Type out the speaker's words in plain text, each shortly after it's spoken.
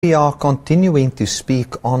We are continuing to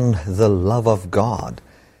speak on the love of God.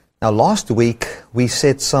 Now, last week we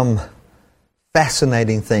said some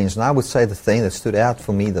fascinating things, and I would say the thing that stood out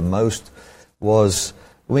for me the most was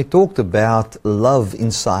when we talked about love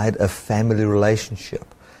inside a family relationship.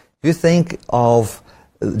 If you think of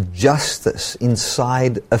justice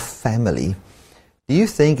inside a family, do you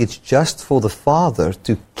think it's just for the father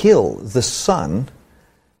to kill the son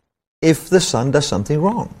if the son does something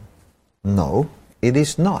wrong? No. It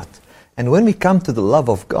is not. And when we come to the love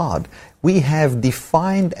of God, we have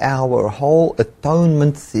defined our whole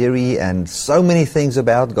atonement theory and so many things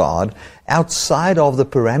about God outside of the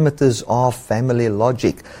parameters of family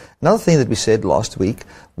logic. Another thing that we said last week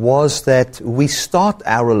was that we start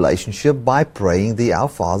our relationship by praying the Our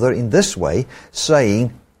Father in this way,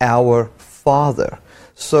 saying, Our Father.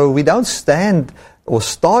 So we don't stand or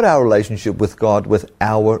start our relationship with God with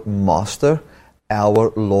our Master,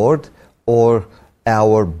 our Lord, or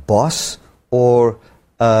our boss, or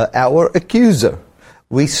our accuser.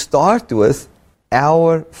 We start with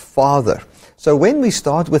our Father. So when we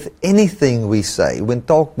start with anything we say, when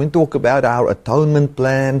talk about our atonement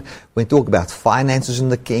plan, when talk about finances in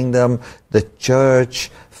the kingdom, the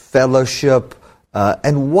church, fellowship,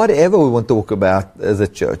 and whatever we want to talk about the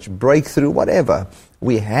church, breakthrough, whatever,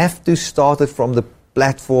 we have to start it from the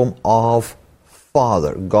platform of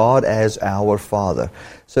Father, God as our Father.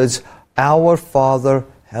 So it's Our Father,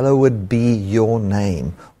 hallowed be your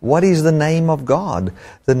name. What is the name of God?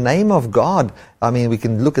 The name of God, I mean, we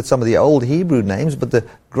can look at some of the old Hebrew names, but the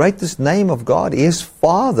greatest name of God is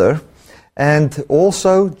Father, and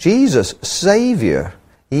also Jesus, Savior.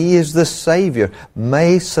 He is the Savior.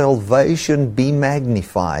 May salvation be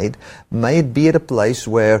magnified. May it be at a place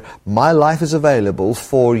where my life is available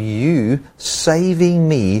for you, saving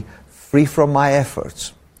me free from my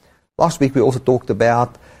efforts. Last week we also talked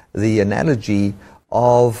about the analogy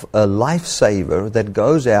of a lifesaver that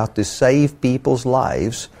goes out to save people's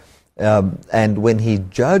lives, and when he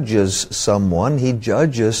judges someone, he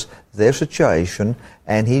judges their situation,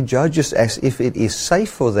 and he judges as if it is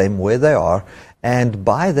safe for them where they are, and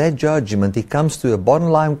by that judgment he comes to a bottom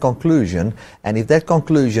line conclusion, and if that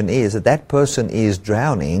conclusion is that that person is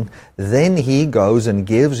drowning, then he goes and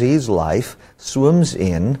gives his life, swims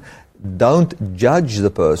in. Don't judge the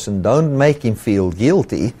person, don't make him feel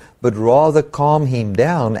guilty, but rather calm him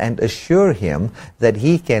down and assure him that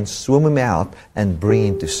he can swim him out and bring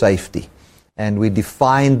him to safety. And we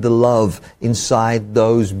defined the love inside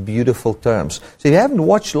those beautiful terms. So if you haven't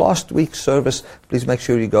watched last week's service, please make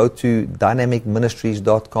sure you go to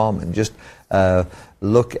dynamicministries.com and just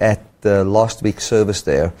look at last week's service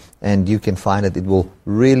there, and you can find it. It will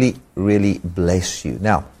really, really bless you.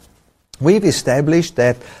 Now, we've established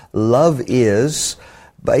that love is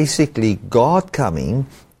basically God coming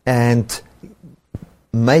and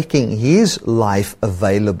making His life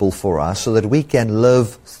available for us so that we can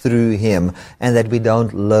live through Him and that we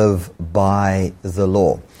don't live by the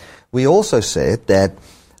law. We also said that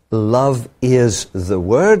love is the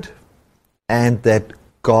Word and that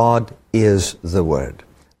God is the Word.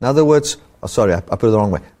 In other words, I put it the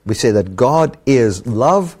wrong way. We say that God is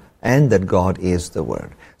love and that God is the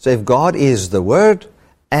Word. So if God is the Word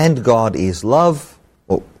and God is love,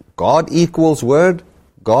 or God equals Word,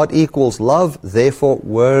 God equals love, therefore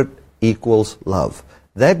Word equals love.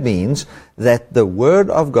 That means that the Word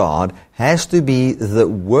of God has to be the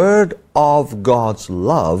Word of God's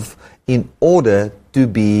love in order to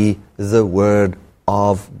be the Word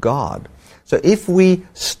of God. So if we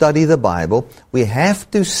study the Bible, we have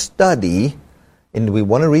to study, and we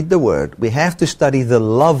want to read the Word, we have to study the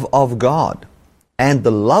love of God. And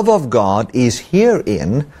the love of God is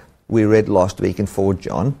herein, we read last week in 1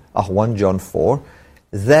 John 4,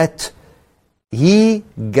 that He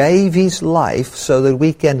gave His life so that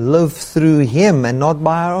we can live through Him and not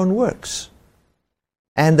by our own works.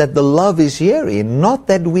 And that the love is herein, not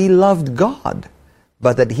that we loved God,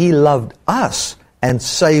 but that He loved us and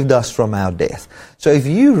saved us from our death. So if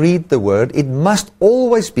you read the Word, it must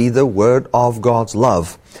always be the Word of God's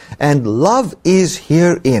love. And love is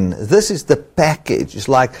herein. This is the package. It's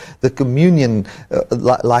like the communion,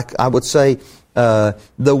 like I would say, the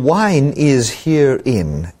wine is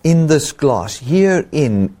herein, in this glass.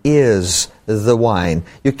 Herein is the wine.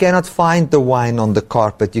 You cannot find the wine on the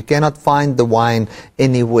carpet. You cannot find the wine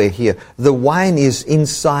anywhere here. The wine is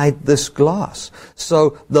inside this glass.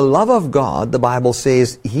 So the love of God, the Bible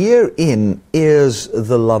says, herein is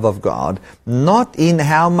the love of God, not in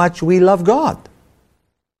how much we love God,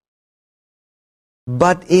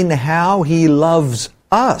 but in how He loves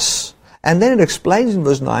us. And then it explains in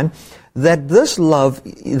verse 9 that this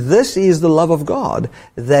is the love of God,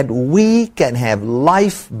 that we can have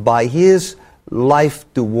life by His life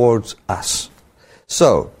towards us.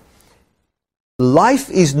 So, life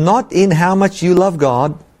is not in how much you love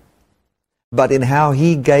God, but in how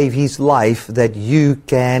He gave His life that you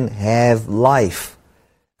can have life.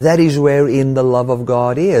 That is wherein the love of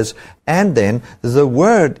God is. And then the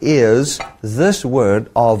Word is this Word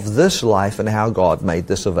of this life and how God made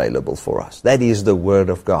this available for us. That is the Word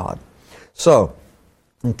of God. So,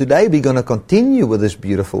 today we're going to continue with this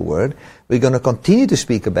beautiful Word. We're going to continue to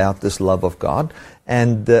speak about this love of God.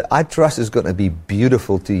 And I trust it's going to be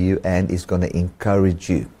beautiful to you and it's going to encourage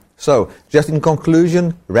you. So, just in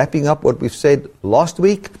conclusion, wrapping up what we've said last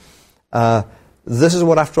week, this is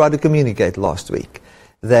what I've tried to communicate last week.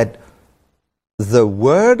 That the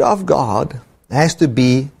Word of God has to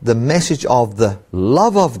be the message of the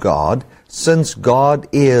love of God, since God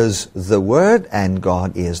is the Word and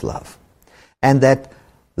God is love. And that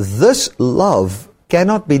this love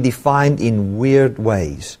cannot be defined in weird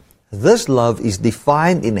ways. This love is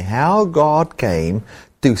defined in how God came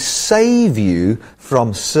to save you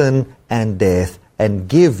from sin and death and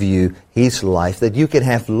give you His life, that you can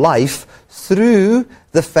have life through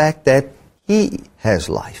the fact that He has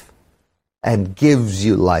life and gives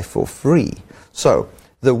you life for free. So,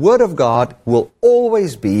 the Word of God will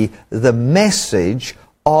always be the message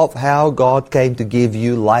of how God came to give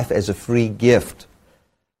you life as a free gift.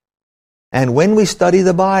 And when we study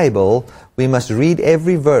the Bible, we must read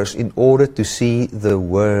every verse in order to see the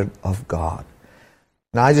Word of God.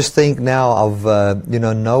 Now, I just think now of,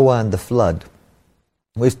 Noah and the flood.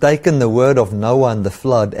 We've taken the word of Noah and the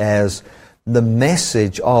flood as the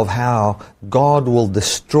message of how God will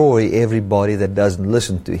destroy everybody that doesn't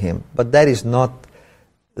listen to Him. But that is not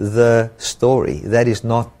the story. That is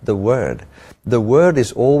not the Word. The Word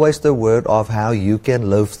is always the word of how you can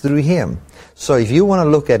live through Him. So if you want to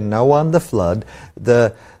look at Noah and the flood,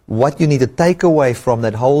 what you need to take away from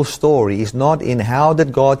that whole story is not in how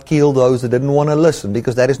did God kill those that didn't want to listen,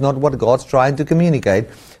 because that is not what God's trying to communicate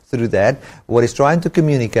through that. What He's trying to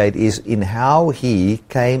communicate is in how He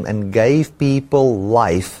came and gave people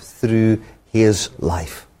life through His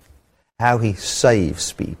life. How He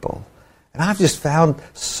saves people. And I've just found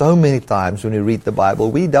so many times when we read the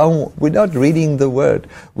Bible, we're not reading the Word.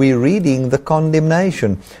 We're reading the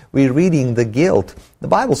condemnation. We're reading the guilt. The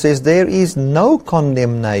Bible says there is no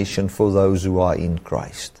condemnation for those who are in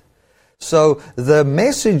Christ. So the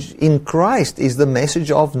message in Christ is the message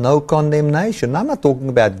of no condemnation. I'm not talking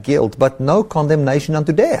about guilt, but no condemnation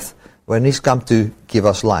unto death, when He's come to give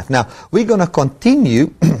us life. Now, we're going to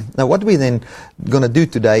continue. Now, what we're then going to do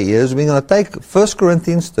today is we're going to take 1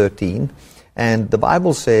 Corinthians 13, and the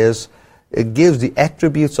Bible says it gives the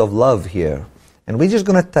attributes of love here. And we're just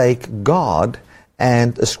going to take God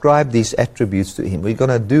and ascribe these attributes to Him. We're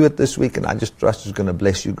going to do it this week, and I just trust it's going to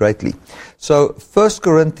bless you greatly. So, 1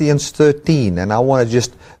 Corinthians 13, and I want to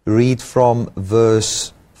just read from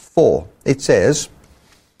verse 4. It says,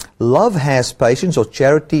 "Love has patience," or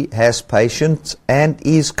charity has patience, "and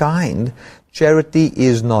is kind. Charity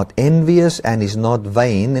is not envious, and is not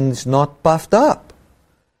vain, and is not puffed up.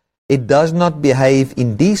 It does not behave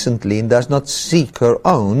indecently, and does not seek her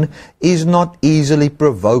own, is not easily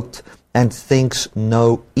provoked, and thinks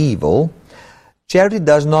no evil. Charity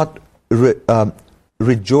does not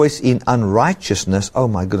rejoice in unrighteousness." Oh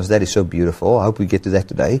my goodness, that is so beautiful. I hope we get to that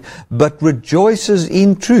today. "But rejoices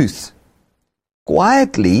in truth.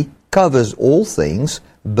 Quietly covers all things,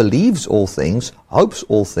 believes all things, hopes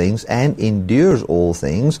all things, and endures all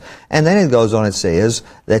things." And then it goes on, it says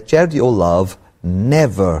that charity or love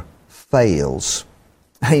never fails.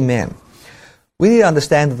 Amen. We need to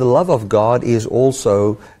understand that the love of God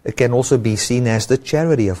can also be seen as the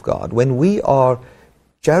charity of God. When we are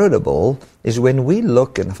charitable is when we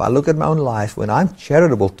look, and if I look at my own life, when I'm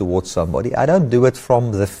charitable towards somebody, I don't do it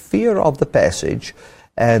from the fear of the passage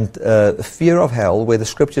and fear of hell, where the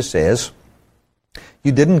Scripture says,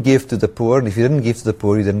 you didn't give to the poor, and if you didn't give to the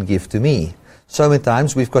poor, you didn't give to me. So many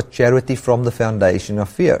times we've got charity from the foundation of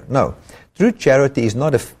fear. No, true charity is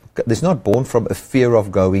not born from a fear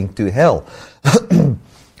of going to hell.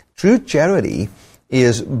 True charity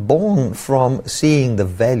is born from seeing the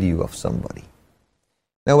value of somebody.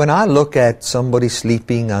 Now, when I look at somebody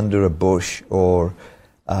sleeping under a bush, or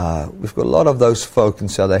we've got a lot of those folk in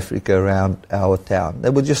South Africa around our town, they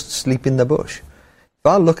would just sleep in the bush. If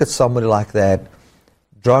I look at somebody like that,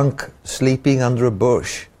 drunk, sleeping under a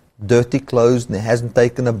bush, dirty clothes, and hasn't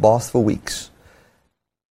taken a bath for weeks,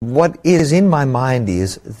 what is in my mind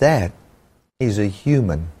is that is a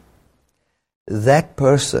human. That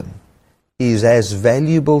person is as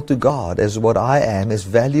valuable to God as what I am, as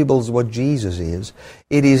valuable as what Jesus is.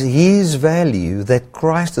 It is His value that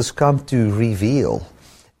Christ has come to reveal.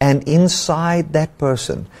 And inside that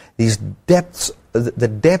person, these depths, the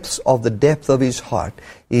depths of the depth of his heart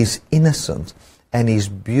is innocent and is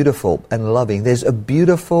beautiful and loving. There's a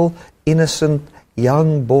beautiful, innocent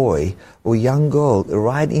young boy or young girl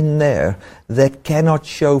right in there that cannot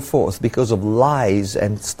show forth because of lies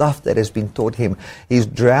and stuff that has been taught him. He's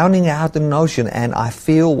drowning out in an ocean, and I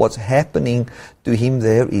feel what's happening to him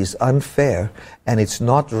there is unfair and it's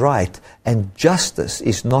not right, and justice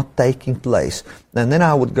is not taking place. And then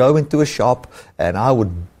I would go into a shop and I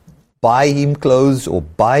would buy him clothes or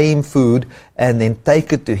buy him food and then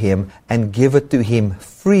take it to him and give it to him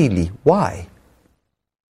freely. Why?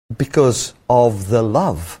 Because of the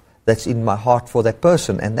love that's in my heart for that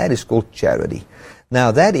person, and that is called charity.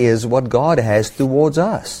 Now that is what God has towards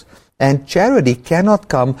us. And charity cannot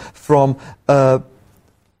come from a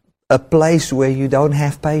place where you don't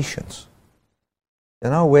have patience. You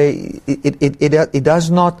know, where it does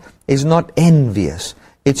not, is not envious,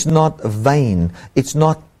 it's not vain, it's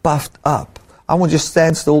not puffed up. I want to just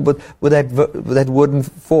stand still, but with that word in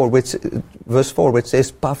verse 4, which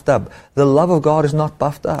says puffed up. The love of God is not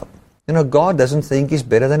puffed up. You know, God doesn't think He's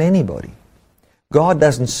better than anybody. God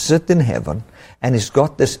doesn't sit in heaven and He's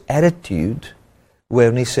got this attitude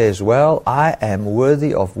when He says, well, I am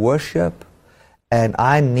worthy of worship and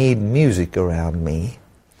I need music around me,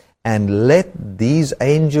 and let these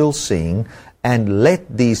angels sing and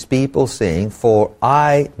let these people sing, for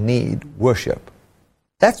I need worship.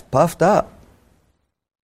 That's puffed up.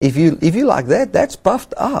 If you like that, that's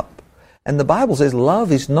puffed up. And the Bible says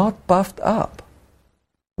love is not puffed up.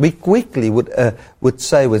 We quickly would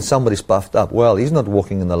say when somebody's puffed up, well, he's not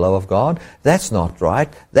walking in the love of God. That's not right.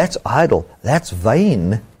 That's idle. That's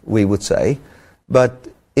vain, we would say. But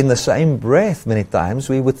in the same breath, many times,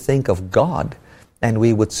 we would think of God and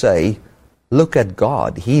we would say, look at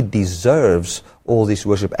God. He deserves all this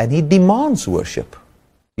worship and He demands worship.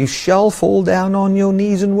 You shall fall down on your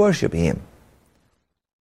knees and worship Him.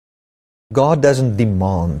 God doesn't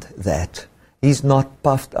demand that. He's not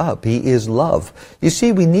puffed up. He is love. You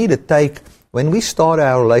see, we need to take, when we start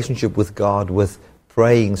our relationship with God with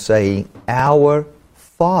praying, saying, Our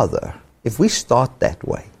Father, if we start that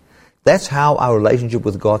way, that's how our relationship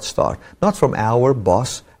with God starts. Not from our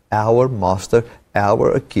boss, our master,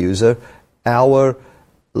 our accuser, our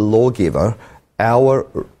lawgiver, our,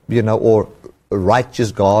 or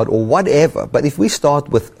righteous God, or whatever. But if we start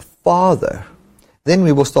with Father, then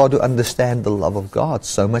we will start to understand the love of God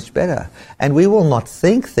so much better. And we will not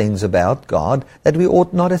think things about God that we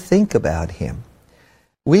ought not to think about Him.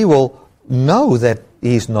 We will know that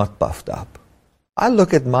He's not puffed up. I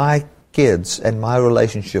look at my kids and my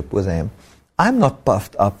relationship with them. I'm not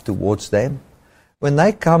puffed up towards them. When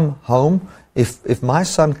they come home, if my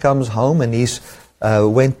son comes home and he's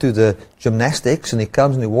went to the gymnastics and he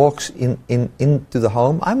comes and he walks into the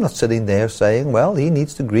home, I'm not sitting there saying, well, he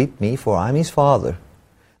needs to greet me for I'm his father.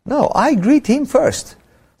 No, I greet him first.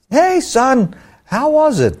 Hey, son, how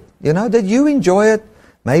was it? Did you enjoy it?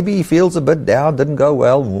 Maybe he feels a bit down, didn't go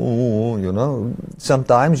well.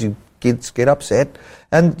 Sometimes you kids get upset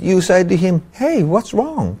and you say to him, hey, what's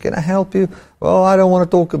wrong? Can I help you? Well, I don't want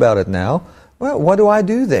to talk about it now. Well, what do I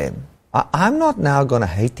do then? I'm not now going to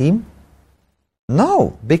hate him.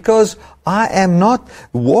 No, because I am not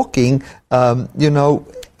walking,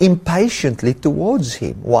 impatiently towards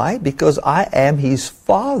him. Why? Because I am his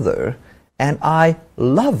father and I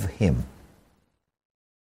love him.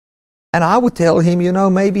 And I would tell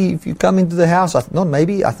him, maybe if you come into the house, I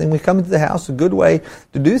think we come into the house, a good way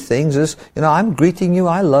to do things is, I'm greeting you,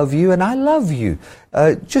 I love you, and I love you.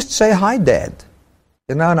 Just say hi, Dad.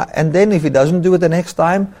 And then if he doesn't do it the next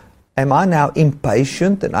time, am I now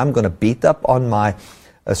impatient and I'm going to beat up on my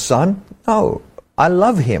son? No, I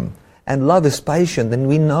love him. And love is patient. And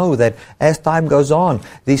we know that as time goes on,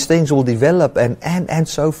 these things will develop and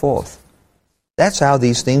so forth. That's how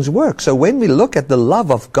these things work. So when we look at the love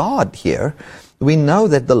of God here, we know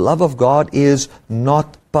that the love of God is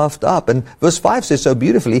not puffed up. And verse 5 says so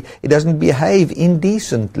beautifully, it doesn't behave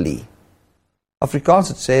indecently. Afrikaans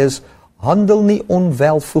it says, handel nie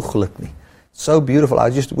onwelvoeglik nie. So beautiful. I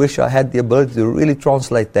just wish I had the ability to really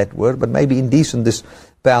translate that word, but maybe indecent is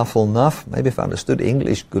powerful enough. Maybe if I understood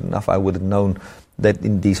English good enough, I would have known that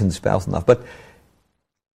indecent is powerful enough. But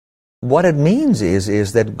what it means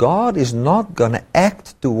is that God is not going to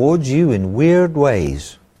act towards you in weird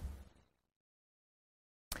ways.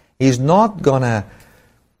 He's not going to,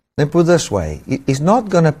 let me put it this way, He's not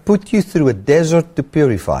going to put you through a desert to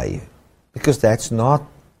purify you, because that's not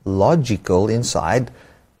logical inside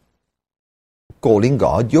calling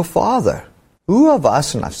God your Father. Who of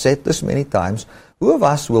us, and I've said this many times, who of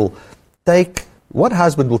us what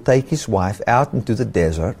husband will take his wife out into the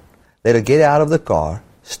desert, let her get out of the car,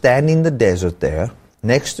 stand in the desert there,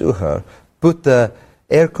 next to her, put the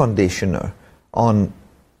air conditioner on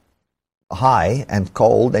high and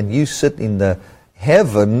cold, and you sit in the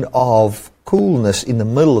heaven of coolness in the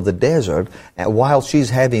middle of the desert, and while she's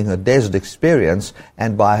having her desert experience,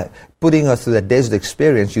 and by putting her through that desert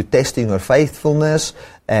experience, you're testing her faithfulness,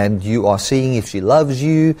 and you are seeing if she loves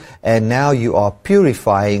you, and now you are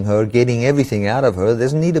purifying her, getting everything out of her.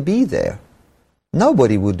 Doesn't need to be there.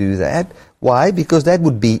 Nobody would do that. Why? Because that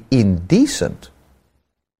would be indecent.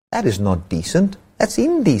 That is not decent. That's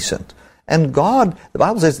indecent. And God, the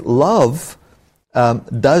Bible says, love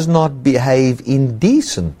does not behave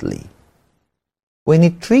indecently. When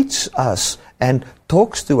He treats us and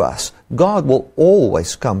talks to us, God will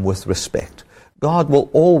always come with respect. God will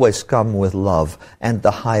always come with love and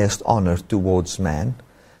the highest honor towards man.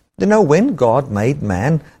 You know, when God made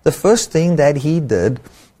man, the first thing that He did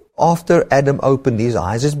after Adam opened his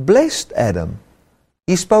eyes is blessed Adam.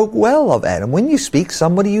 He spoke well of Adam. When you speak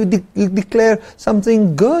somebody, you declare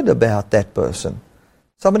something good about that person.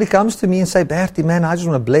 Somebody comes to me and say, Bertie, man, I just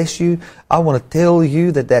want to bless you. I want to tell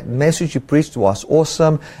you that message you preached was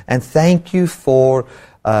awesome, and thank you for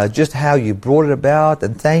just how you brought it about,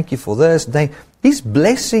 and thank you for this. He's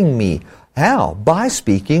blessing me. How? By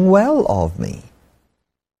speaking well of me.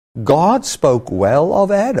 God spoke well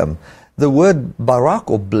of Adam. The word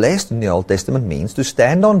barak, or blessed in the Old Testament, means to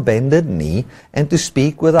stand on bended knee and to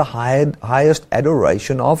speak with a highest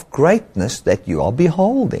adoration of greatness that you are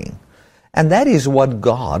beholding. And that is what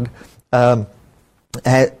God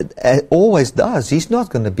always does. He's not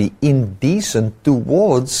going to be indecent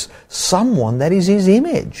towards someone that is His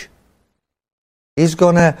image. He's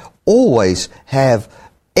going to always have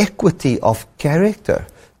equity of character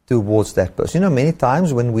towards that person. You know, many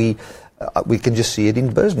times when we can just see it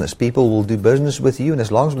in business. People will do business with you, and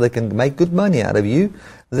as long as they can make good money out of you,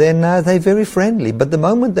 then they're very friendly. But the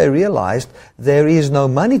moment they realized there is no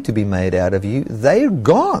money to be made out of you, they're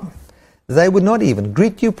gone. They would not even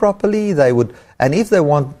greet you properly. And if they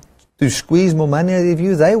want to squeeze more money out of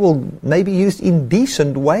you, they will maybe use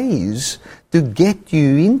indecent ways to get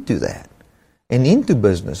you into that and into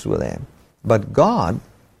business with them. But God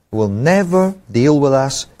will never deal with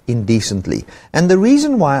us indecently. And the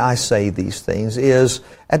reason why I say these things is,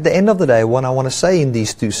 at the end of the day, what I want to say in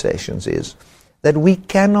these two sessions is that we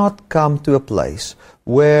cannot come to a place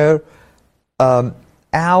where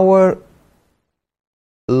our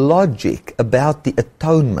logic about the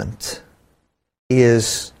atonement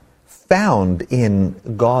is found in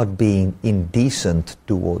God being indecent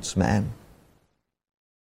towards man.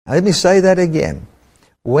 Now, let me say that again.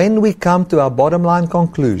 When we come to our bottom line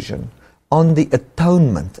conclusion on the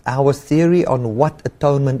atonement, our theory on what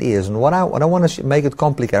atonement is, and I don't want to make it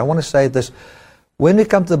complicated. I want to say this. When we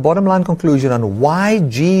come to the bottom line conclusion on why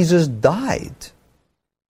Jesus died,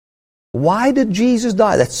 why did Jesus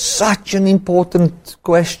die? That's such an important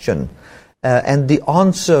question. And the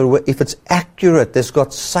answer, if it's accurate, has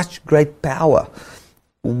got such great power.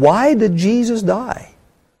 Why did Jesus die?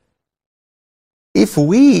 If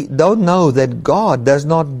we don't know that God does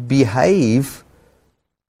not behave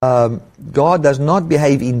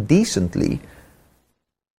indecently,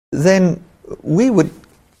 then we would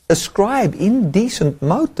ascribe indecent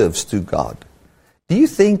motives to God. Do you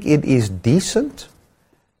think it is decent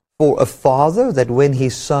for a father that when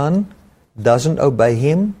his son doesn't obey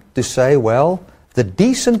him to say, well, the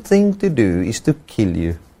decent thing to do is to kill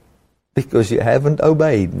you because you haven't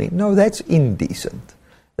obeyed me? No, that's indecent.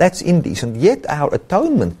 That's indecent. Yet our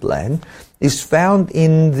atonement plan is found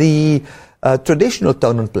in the traditional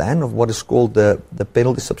atonement plan of what is called the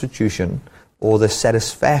penalty substitution, or the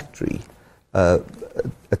satisfactory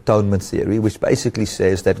atonement theory, which basically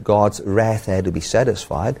says that God's wrath had to be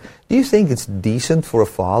satisfied. Do you think it's decent for a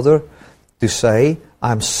father to say,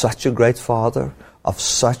 I'm such a great father of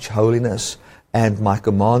such holiness, and my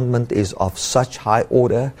commandment is of such high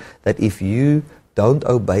order that if you don't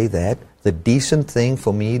obey that, the decent thing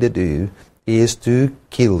for me to do is to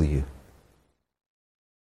kill you?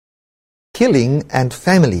 Killing and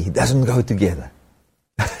family doesn't go together.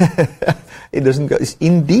 It doesn't go. It's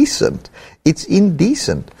indecent. It's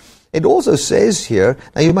indecent. It also says here,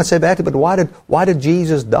 now you might say, but why did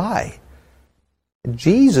Jesus die?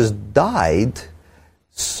 Jesus died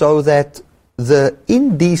so that the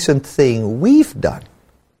indecent thing we've done,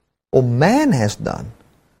 or man has done,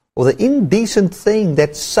 or the indecent thing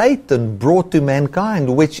that Satan brought to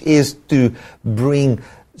mankind, which is to bring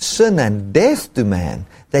sin and death to man,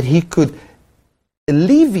 that he could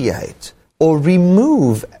alleviate or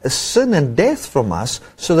remove sin and death from us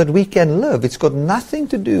so that we can live. It's got nothing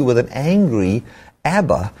to do with an angry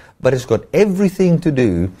Abba, but it's got everything to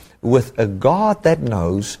do with a God that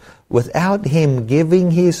knows without Him giving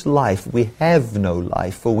His life, we have no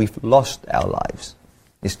life, for we've lost our lives.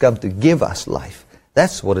 He's come to give us life.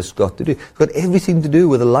 That's what it's got to do. It's got everything to do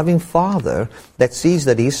with a loving Father that sees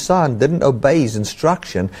that His Son didn't obey His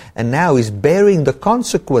instruction, and now is bearing the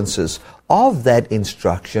consequences of that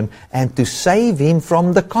instruction, and to save Him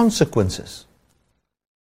from the consequences.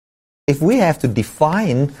 If we have to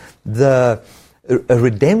define a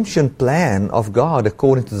redemption plan of God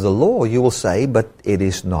according to the law, you will say, but it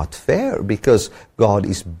is not fair, because God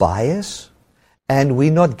is biased, and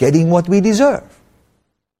we're not getting what we deserve.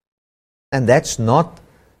 And that's not,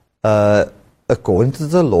 according to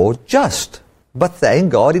the law, just. But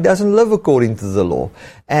thank God He doesn't live according to the law.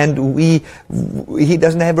 And He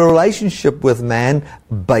doesn't have a relationship with man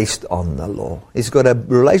based on the law. He's got a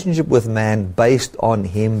relationship with man based on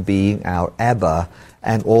Him being our Abba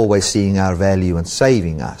and always seeing our value and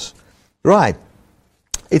saving us. Right.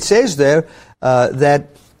 It says there that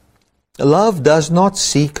love does not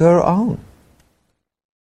seek her own.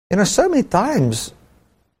 You know, so many times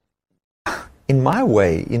in my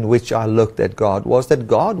way in which I looked at God was that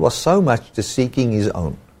God was so much to seeking His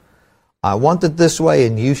own. I want it this way,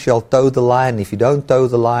 and you shall toe the line. If you don't toe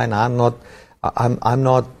the line, I'm not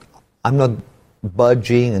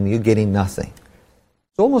budging, and you're getting nothing.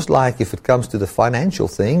 It's almost like if it comes to the financial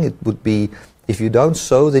thing, it would be, if you don't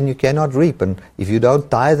sow, then you cannot reap, and if you don't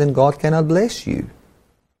tithe, then God cannot bless you.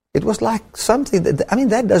 It was like something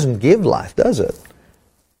that doesn't give life, does it?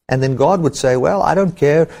 And then God would say, well, I don't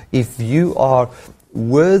care if you are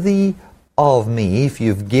worthy of me, if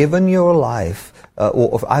you've given your life,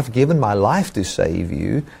 or if I've given my life to save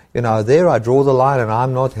you, there I draw the line and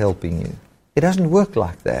I'm not helping you. It doesn't work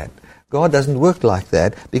like that. God doesn't work like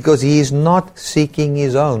that, because He is not seeking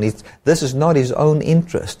His own. This is not His own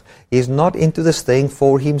interest. He's not into this thing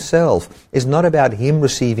for Himself. It's not about Him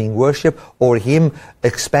receiving worship or Him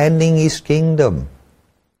expanding His kingdom.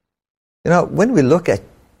 When we look at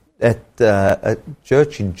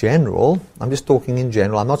church in general, I'm just talking in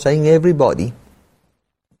general, I'm not saying everybody,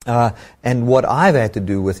 and what I've had to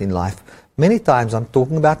do with in life, many times I'm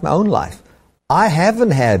talking about my own life. I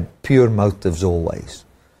haven't had pure motives always.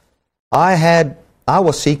 I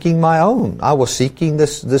was seeking my own. I was seeking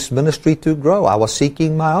this ministry to grow. I was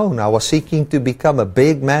seeking my own. I was seeking to become a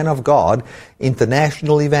big man of God,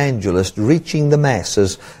 international evangelist, reaching the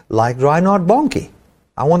masses like Reinhard Bonnke.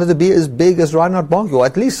 I wanted to be as big as Reinhard Bonnke, or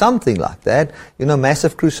at least something like that.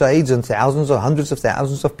 Massive crusades and thousands or hundreds of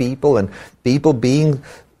thousands of people, and people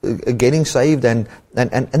getting saved, and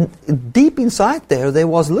deep inside there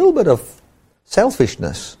was a little bit of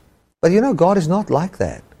selfishness. But God is not like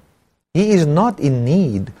that. He is not in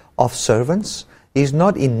need of servants. He is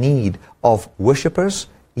not in need of worshippers.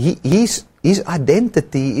 His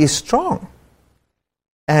identity is strong.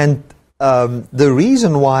 And the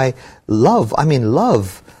reason why love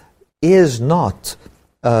is not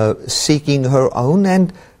seeking her own,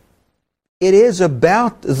 and it is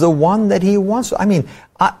about the one that He wants.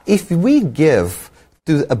 If we give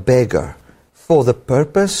to a beggar for the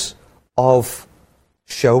purpose of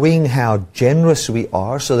showing how generous we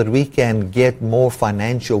are so that we can get more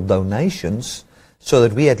financial donations, so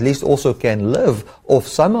that we at least also can live off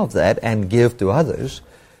some of that and give to others,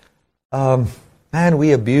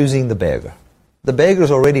 we're abusing the beggar. The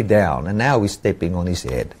beggar's already down, and now we're stepping on his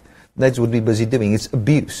head. That's what we're busy doing. It's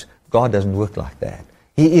abuse. God doesn't work like that.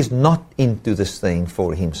 He is not into this thing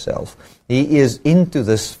for Himself. He is into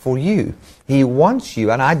this for you. He wants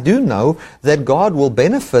you, and I do know that God will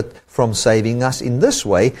benefit from saving us in this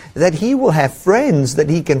way, that He will have friends that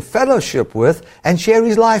He can fellowship with and share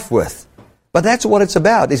His life with. But that's what it's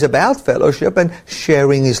about. It's about fellowship and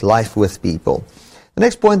sharing His life with people. The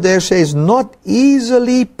next point there says, not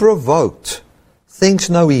easily provoked, thinks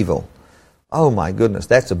no evil. Oh my goodness,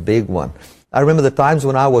 that's a big one. I remember the times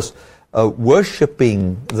when I was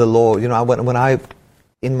worshipping the Lord. When I,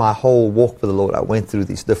 in my whole walk with the Lord, I went through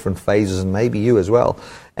these different phases, and maybe you as well.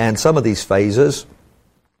 And some of these phases,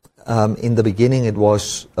 in the beginning, it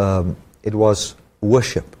was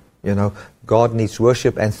worship. God needs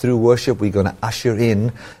worship, and through worship we're going to usher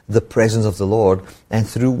in the presence of the Lord. And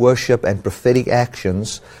through worship and prophetic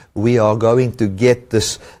actions, we are going to get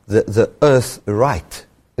the earth right.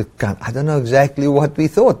 I don't know exactly what we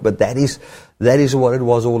thought, but that is what it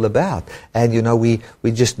was all about. And we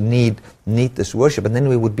just need this worship, and then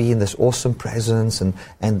we would be in this awesome presence and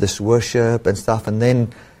this worship and stuff. And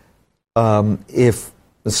then if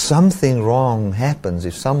something wrong happens,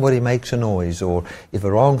 if somebody makes a noise, or if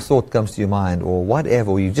a wrong thought comes to your mind, or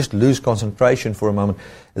whatever, or you just lose concentration for a moment,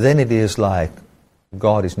 then it is like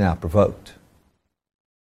God is now provoked.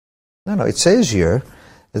 No, it says here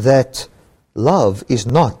that love is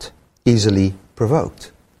not easily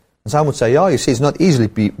provoked. And some would say, you see, it's not easily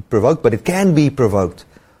provoked, but it can be provoked.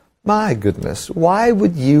 My goodness, why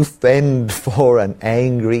would you fend for an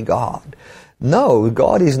angry God? No,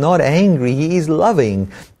 God is not angry. He is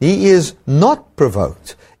loving. He is not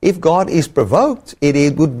provoked. If God is provoked,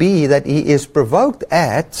 it would be that He is provoked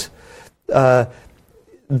at the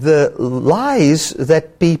lies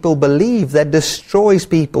that people believe that destroys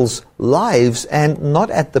people's lives, and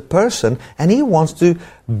not at the person. And He wants to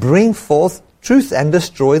bring forth truth and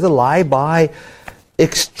destroy the lie by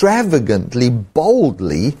extravagantly,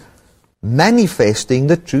 boldly manifesting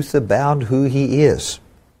the truth about who He is.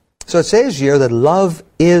 So it says here that love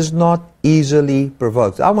is not easily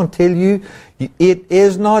provoked. I want to tell you, it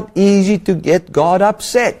is not easy to get God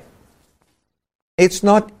upset. It's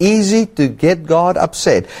not easy to get God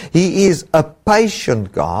upset. He is a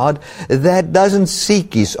patient God that doesn't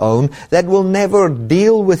seek His own, that will never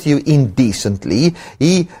deal with you indecently.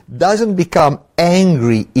 He doesn't become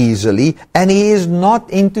angry easily, and He is not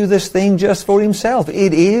into this thing just for Himself.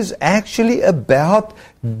 It is actually about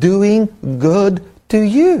doing good to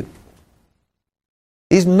you.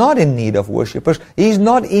 He's not in need of worshipers. He's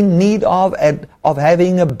not in need of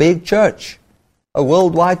having a big church, a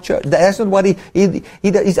worldwide church. That's not what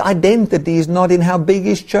his identity is not in how big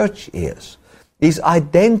his church is. His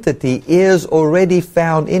identity is already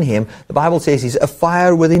found in Him. The Bible says He's a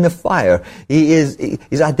fire within a fire. His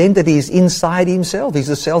identity is inside Himself. He's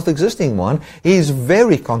a self-existing one. He is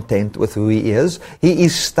very content with who He is. He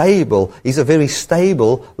is stable. He's a very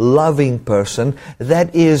stable, loving person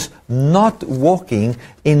that is not walking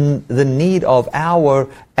in the need of our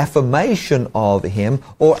affirmation of Him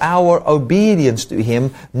or our obedience to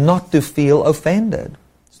Him not to feel offended.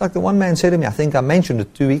 It's like the one man said to me, I think I mentioned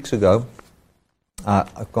it 2 weeks ago,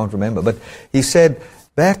 I can't remember, but he said,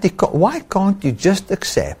 Bertie, why can't you just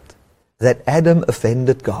accept that Adam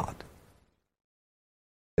offended God?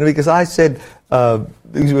 Because I said,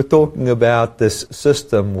 we were talking about this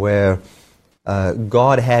system where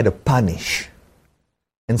God had to punish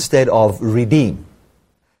instead of redeem.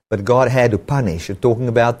 But God had to punish. You're talking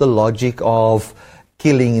about the logic of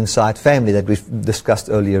killing inside family that we've discussed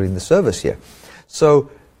earlier in the service here.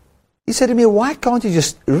 So he said to me, why can't you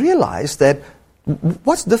just realize that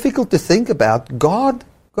what's difficult to think about? God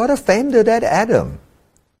offended at Adam.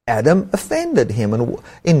 Adam offended Him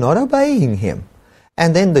in not obeying Him.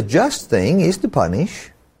 And then the just thing is to punish.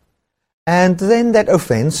 And then that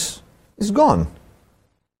offense is gone.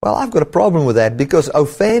 Well, I've got a problem with that, because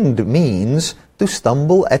offend means to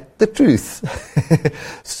stumble at the truth.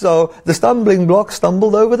 So the stumbling block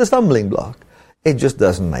stumbled over the stumbling block. It just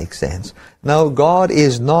doesn't make sense. No, God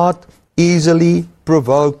is not easily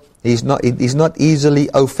provoked. He's not easily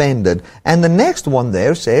offended. And the next one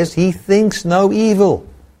there says He thinks no evil.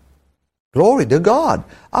 Glory to God.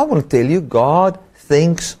 I want to tell you, God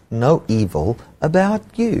thinks no evil about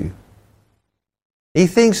you. He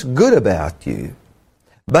thinks good about you.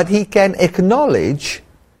 But He can acknowledge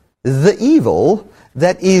the evil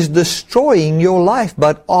that is destroying your life.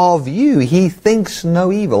 But of you, He thinks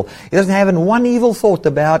no evil. He doesn't have one evil thought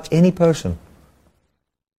about any person.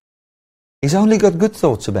 He's only got good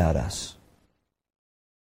thoughts about us.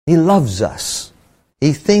 He loves us.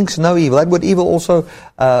 He thinks no evil. That word evil also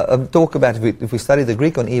talk about, if we study the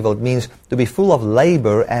Greek on evil, it means to be full of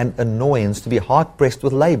labor and annoyance, to be hard-pressed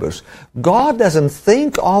with labors. God doesn't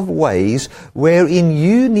think of ways wherein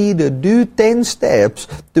you need to do 10 steps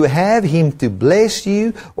to have Him to bless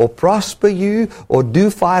you or prosper you or do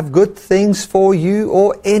 5 good things for you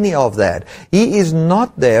or any of that. He is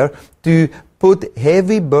not there to put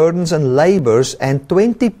heavy burdens and labors and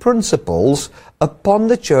 20 principles upon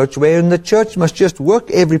the church, wherein the church must just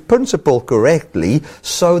work every principle correctly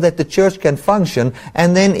so that the church can function,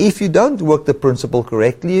 and then if you don't work the principle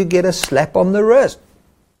correctly, you get a slap on the wrist.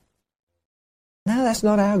 No, that's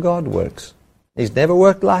not how God works. He's never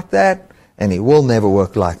worked like that, and He will never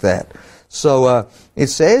work like that. So it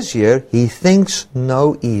says here, He thinks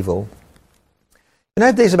no evil. You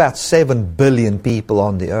know, there's about 7 billion people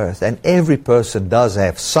on the earth, and every person does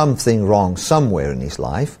have something wrong somewhere in his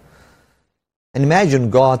life. And imagine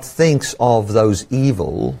God thinks of those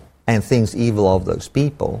evil and thinks evil of those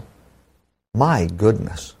people. My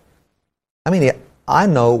goodness. I mean, I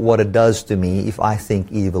know what it does to me if I think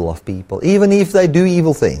evil of people, even if they do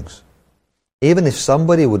evil things. Even if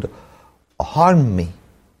somebody would harm me,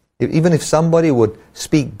 even if somebody would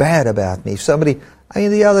speak bad about me, if somebody,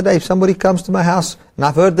 The other day, somebody comes to my house, and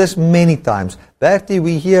I've heard this many times. Bertie,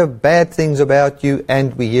 we hear bad things about you,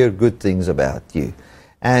 and we hear good things about you.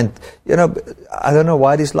 And, I don't know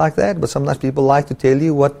why it is like that, but sometimes people like to tell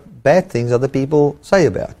you what bad things other people say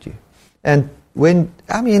about you. And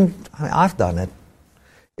I've done it.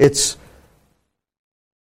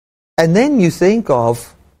 And then you think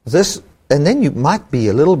of this, and then you might be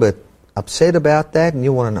a little bit upset about that, and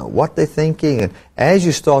you want to know what they're thinking. And as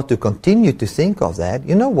you start to continue to think of that,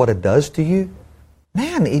 you know what it does to you?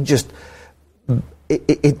 Man, it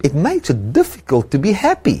makes it difficult to be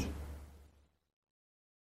happy.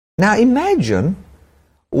 Now imagine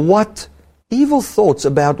what evil thoughts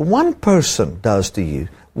about one person does to you.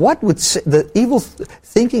 What would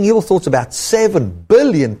thinking evil thoughts about 7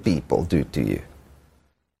 billion people do to you? It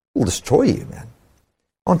will destroy you, man.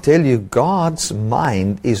 I want to tell you, God's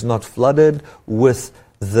mind is not flooded with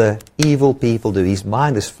the evil people do. His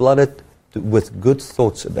mind is flooded with good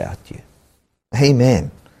thoughts about you.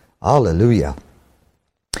 Amen. Hallelujah.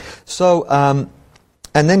 So, and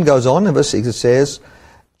then goes on in verse 6, it says,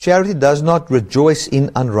 charity does not rejoice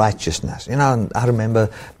in unrighteousness. I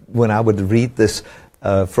remember when I would read this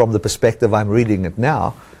from the perspective I'm reading it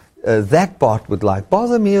now, that part would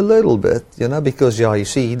bother me a little bit, because, you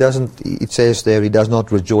see, it says there, he does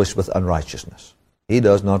not rejoice with unrighteousness. He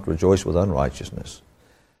does not rejoice with unrighteousness.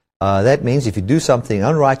 That means if you do something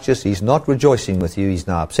unrighteous, he's not rejoicing with you, he's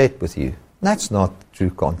now upset with you. That's not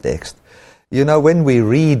true context. When we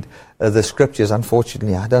read the scriptures,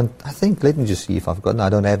 unfortunately, let me just see if I've got, no, I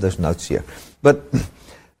don't have those notes here. But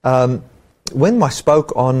when I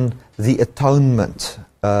spoke on the atonement,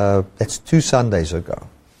 that's 2 Sundays ago,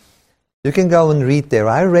 you can go and read there.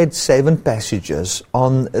 I read 7 passages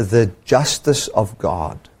on the justice of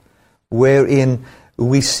God, wherein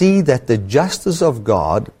we see that the justice of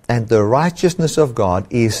God and the righteousness of God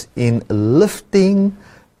is in lifting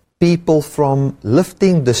people from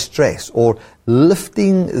lifting distress or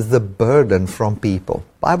lifting the burden from people.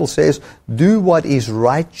 The Bible says, do what is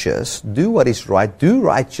righteous, do what is right, do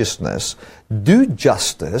righteousness, do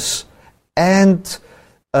justice, and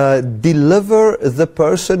deliver the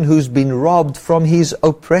person who's been robbed from his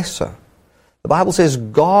oppressor. The Bible says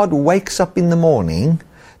God wakes up in the morning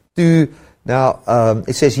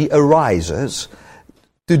it says he arises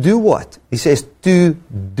to do what? He says to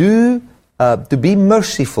be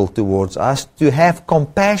merciful towards us, to have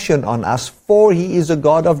compassion on us, for he is a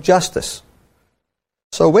God of justice.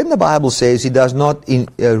 So when the Bible says he does not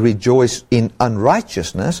rejoice in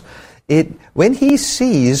unrighteousness, when he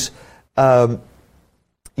sees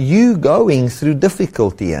you going through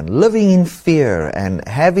difficulty and living in fear and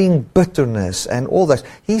having bitterness and all that,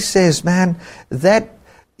 he says, man, that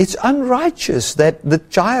it's unrighteous that the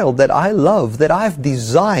child that I love, that I've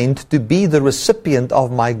designed to be the recipient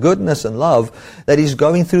of my goodness and love, that is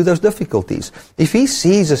going through those difficulties. If he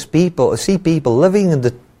sees people living in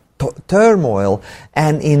the turmoil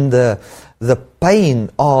and in the pain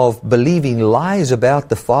of believing lies about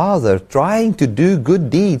the Father, trying to do good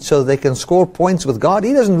deeds so they can score points with God,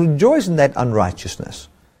 he doesn't rejoice in that unrighteousness.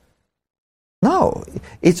 No,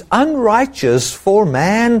 it's unrighteous for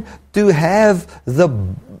man to have the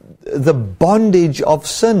bondage of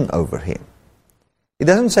sin over him. He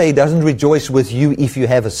doesn't say he doesn't rejoice with you if you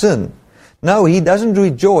have a sin. No, he doesn't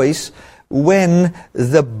rejoice when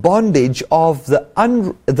the bondage of the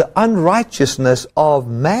unrighteousness of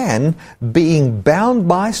man being bound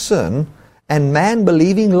by sin and man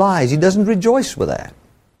believing lies. He doesn't rejoice with that.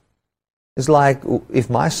 It's like if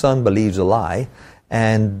my son believes a lie,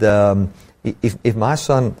 and if my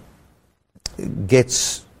son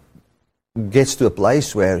gets to a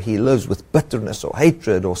place where he lives with bitterness or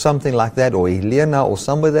hatred or something like that, or Helena or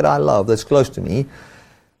somebody that I love that's close to me,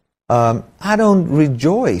 I don't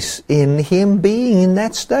rejoice in him being in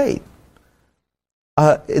that state.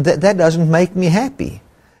 That doesn't make me happy.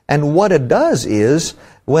 And what it does is,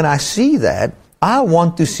 when I see that, I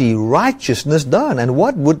want to see righteousness done. And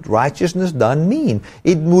what would righteousness done mean?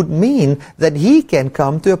 It would mean that he can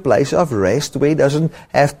come to a place of rest where he doesn't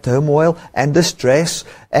have turmoil and distress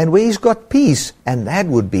and where he's got peace. And that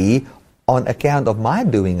would be on account of my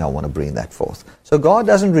doing. I want to bring that forth. So God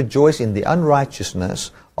doesn't rejoice in the unrighteousness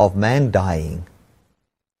of man dying.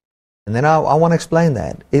 And then I want to explain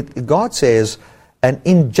that. God says an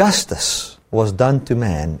injustice was done to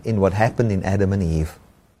man in what happened in Adam and Eve.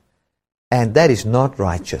 And that is not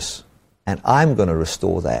righteous. And I'm going to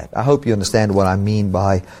restore that. I hope you understand what I mean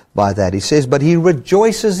by that. He says, but he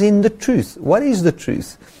rejoices in the truth. What is the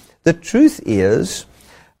truth? The truth is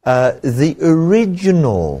the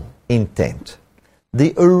original intent,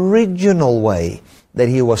 the original way that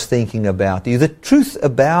he was thinking about you. The truth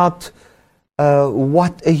about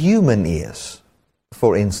what a human is,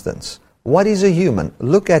 for instance. What is a human?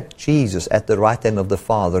 Look at Jesus at the right hand of the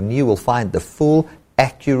Father, and you will find the full,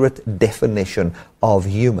 accurate definition of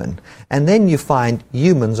human. And then you find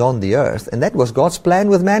humans on the earth, and that was God's plan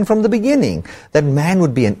with man from the beginning. That man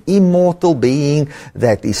would be an immortal being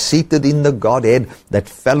that is seated in the Godhead, that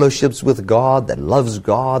fellowships with God, that loves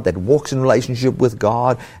God, that walks in relationship with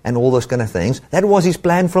God, and all those kind of things. That was His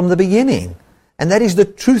plan from the beginning. And that is the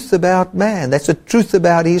truth about man. That's the truth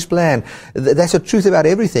about His plan. That's the truth about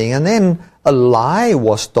everything. And then a lie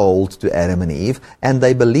was told to Adam and Eve, and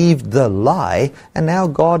they believed the lie, and now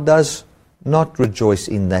God does not rejoice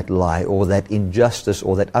in that lie or that injustice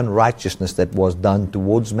or that unrighteousness that was done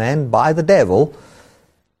towards man by the devil,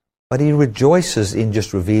 but He rejoices in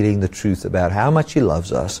just revealing the truth about how much He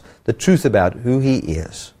loves us, the truth about who He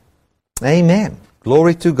is. Amen.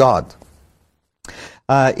 Glory to God.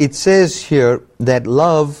 It says here that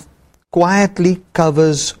love quietly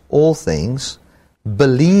covers all things,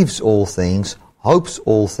 believes all things, hopes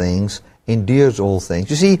all things, endures all things.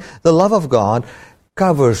 You see, the love of God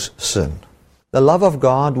covers sin. The love of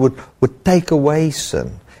God would take away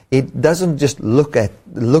sin. It doesn't just look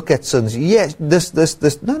at sins. Yes, this.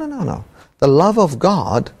 No. The love of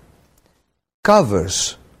God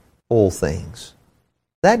covers all things.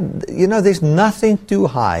 There's nothing too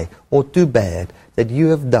high or too bad that you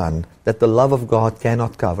have done that the love of God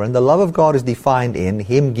cannot cover. And the love of God is defined in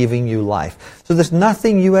Him giving you life. So there's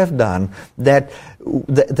nothing you have done that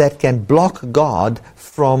can block God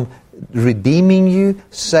from redeeming you,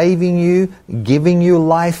 saving you, giving you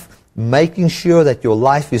life, making sure that your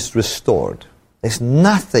life is restored. There's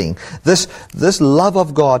nothing. This love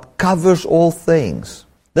of God covers all things.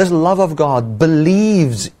 This love of God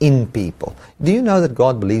believes in people. Do you know that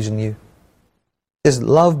God believes in you? His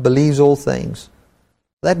love believes all things.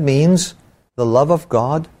 That means the love of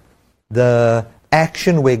God, the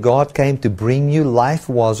action where God came to bring you life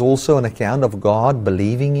was also an account of God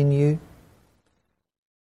believing in you.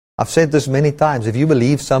 I've said this many times. If you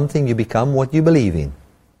believe something, you become what you believe in.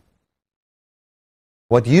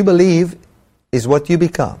 What you believe is what you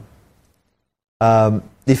become.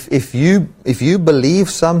 If you believe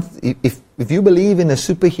if you believe in a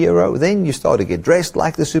superhero, then you start to get dressed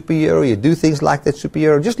like the superhero. You do things like that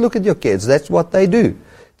superhero. Just look at your kids. That's what they do.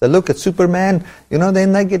 They look at Superman,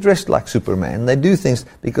 then they get dressed like Superman. They do things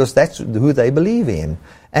because that's who they believe in.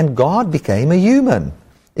 And God became a human.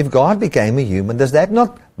 If God became a human, does that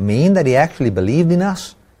not mean that He actually believed in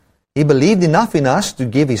us? He believed enough in us to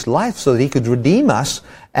give His life so that He could redeem us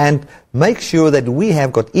and make sure that we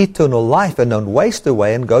have got eternal life and don't waste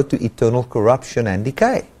away and go to eternal corruption and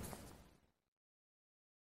decay.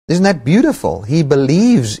 Isn't that beautiful? He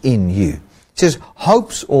believes in you. He says,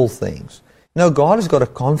 hopes all things. God has got a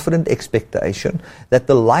confident expectation that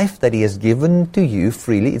the life that He has given to you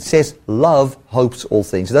freely, it says love hopes all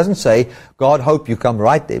things. It doesn't say, God hope you come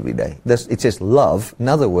right every day. It says love. In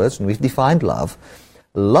other words, and we've defined love,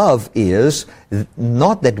 love is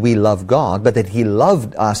not that we love God, but that He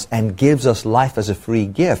loved us and gives us life as a free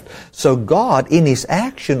gift. So God, in His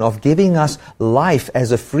action of giving us life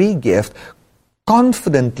as a free gift,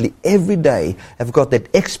 confidently every day have got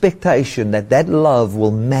that expectation that that love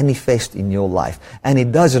will manifest in your life. And He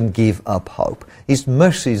doesn't give up hope. His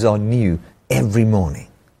mercies are new every morning.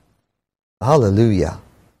 Hallelujah.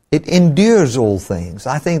 It endures all things.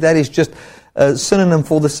 I think that is just a synonym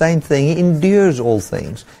for the same thing. He endures all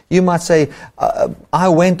things. You might say, I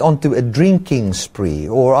went onto a drinking spree,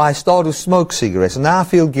 or I started to smoke cigarettes, and now I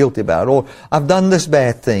feel guilty about it, or I've done this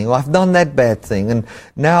bad thing, or I've done that bad thing, and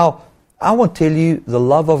now I want to tell you, the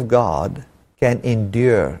love of God can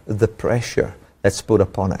endure the pressure that's put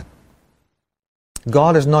upon it.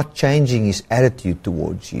 God is not changing His attitude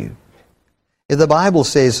towards you. If the Bible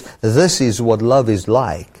says this is what love is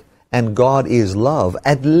like, and God is love,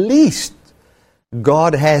 at least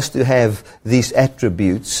God has to have these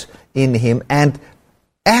attributes in Him and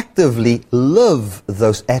actively live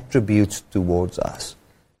those attributes towards us.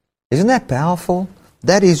 Isn't that powerful?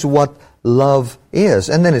 That is what love is.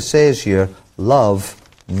 And then it says here, love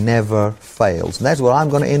never fails. And that's what I'm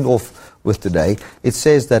going to end off with today. It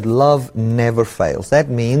says that love never fails. That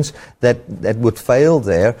means that would fail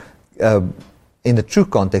there, in the true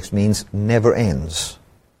context, means never ends.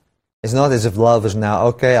 It's not as if love is now,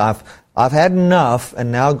 okay, I've had enough,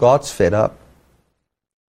 and now God's fed up.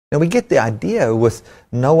 And we get the idea with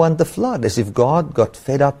Noah and the flood, as if God got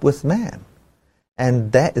fed up with man.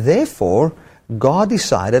 And therefore, God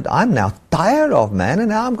decided, I'm now tired of man, and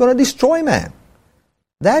now I'm going to destroy man.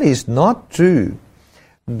 That is not true.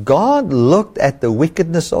 God looked at the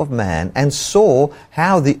wickedness of man and saw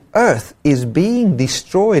how the earth is being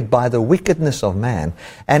destroyed by the wickedness of man.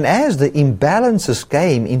 And as the imbalances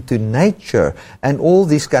came into nature and all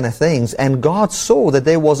these kind of things, and God saw that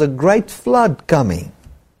there was a great flood coming,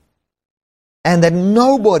 and that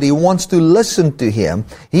nobody wants to listen to him,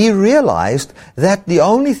 he realized that the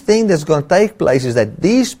only thing that's going to take place is that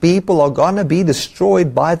these people are going to be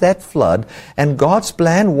destroyed by that flood, and God's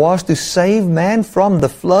plan was to save man from the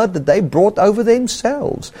flood that they brought over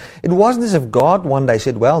themselves. It wasn't as if God one day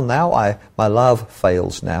said, well, now my love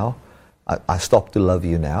fails now. I stop to love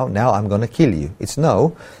you now. Now I'm going to kill you. It's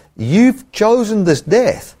no, you've chosen this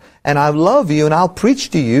death. And I love you and I'll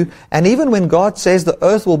preach to you. And even when God says the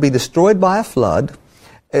earth will be destroyed by a flood,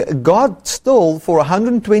 God still, for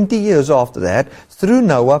 120 years after that, through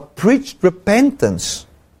Noah, preached repentance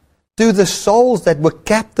to the souls that were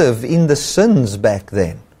captive in the sins back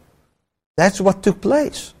then. That's what took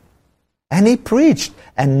place. And he preached,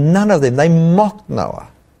 and none of them, they mocked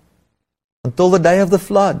Noah until the day of the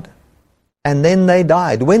flood. And then they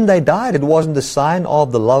died. When they died, it wasn't a sign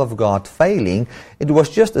of the love of God failing. It was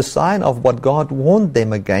just a sign of what God warned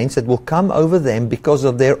them against that will come over them because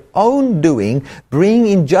of their own doing, bringing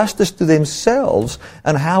injustice to themselves,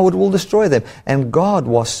 and how it will destroy them. And God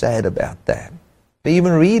was sad about that. We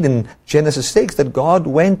even read in Genesis 6 that God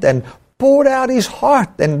went and poured out his heart,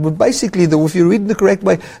 and basically, if you read it the correct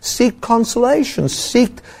way, seek consolation,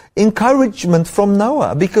 seek encouragement from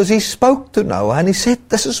Noah, because he spoke to Noah and he said,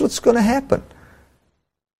 this is what's going to happen.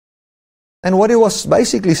 And what he was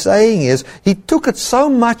basically saying is, he took it so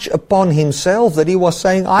much upon himself that he was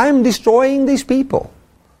saying, I'm destroying these people.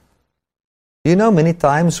 You know, many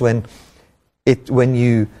times when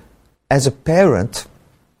you, as a parent,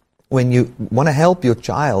 when you want to help your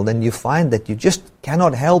child and you find that you just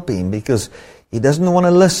cannot help him because he doesn't want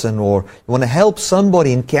to listen, or you want to help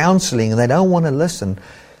somebody in counseling and they don't want to listen,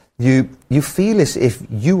 you feel as if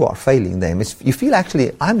you are failing them. You feel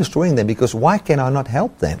actually, I'm destroying them because why can I not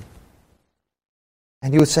help them?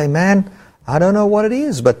 And you would say, man, I don't know what it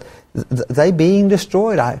is, but they being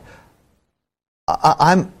destroyed,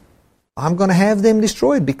 I'm going to have them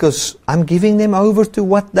destroyed because I'm giving them over to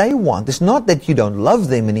what they want. It's not that you don't love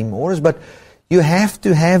them anymore, but you have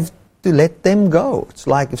to let them go. It's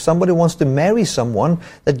like if somebody wants to marry someone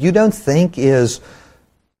that you don't think is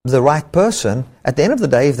the right person, at the end of the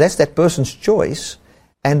day, if that's that person's choice,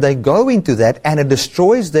 and they go into that and it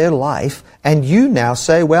destroys their life, and you now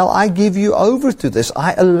say, well, I give you over to this,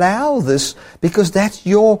 I allow this because that's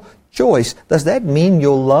your choice, does that mean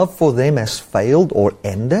your love for them has failed or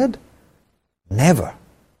ended? Never.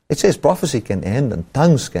 It says prophecy can end and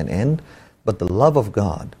tongues can end, but the love of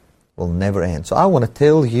God will never end. So I want to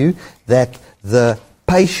tell you that the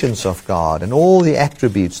patience of God and all the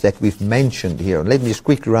attributes that we've mentioned here. Let me just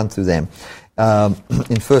quickly run through them.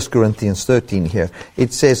 In 1 Corinthians 13 here,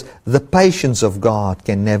 it says, the patience of God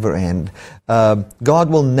can never end. God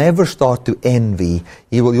will never start to envy.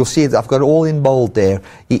 You'll see it, I've got it all in bold there.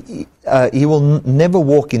 He will never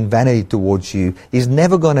walk in vanity towards you. He's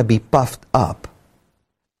never going to be puffed up.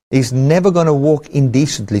 He's never going to walk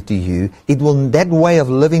indecently to you. That way of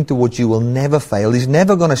living towards you will never fail. He's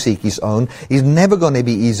never going to seek his own. He's never going to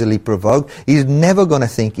be easily provoked. He's never going to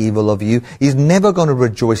think evil of you. He's never going to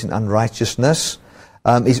rejoice in unrighteousness.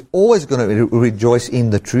 He's always going to rejoice in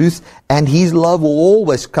the truth. And his love will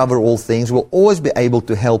always cover all things, will always be able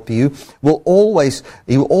to help you, he will always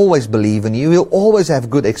believe in you. He'll always have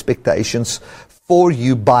good expectations for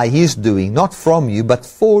you by his doing, not from you, but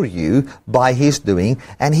for you by his doing,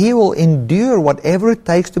 and he will endure whatever it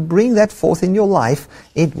takes to bring that forth in your life.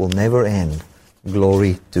 It will never end.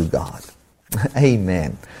 Glory to God.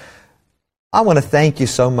 Amen. I want to thank you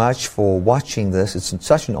so much for watching this. It's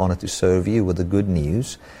such an honor to serve you with the good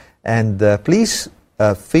news. And please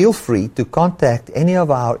feel free to contact any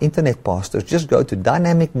of our internet pastors. Just go to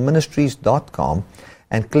dynamicministries.com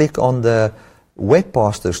and click on the Web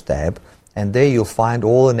Pastors tab. And there you'll find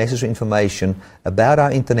all the necessary information about our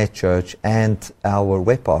internet church and our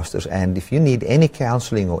web pastors. And if you need any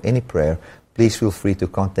counseling or any prayer, please feel free to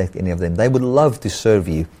contact any of them. They would love to serve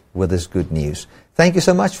you with this good news. Thank you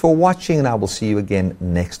so much for watching, and I will see you again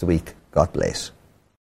next week. God bless.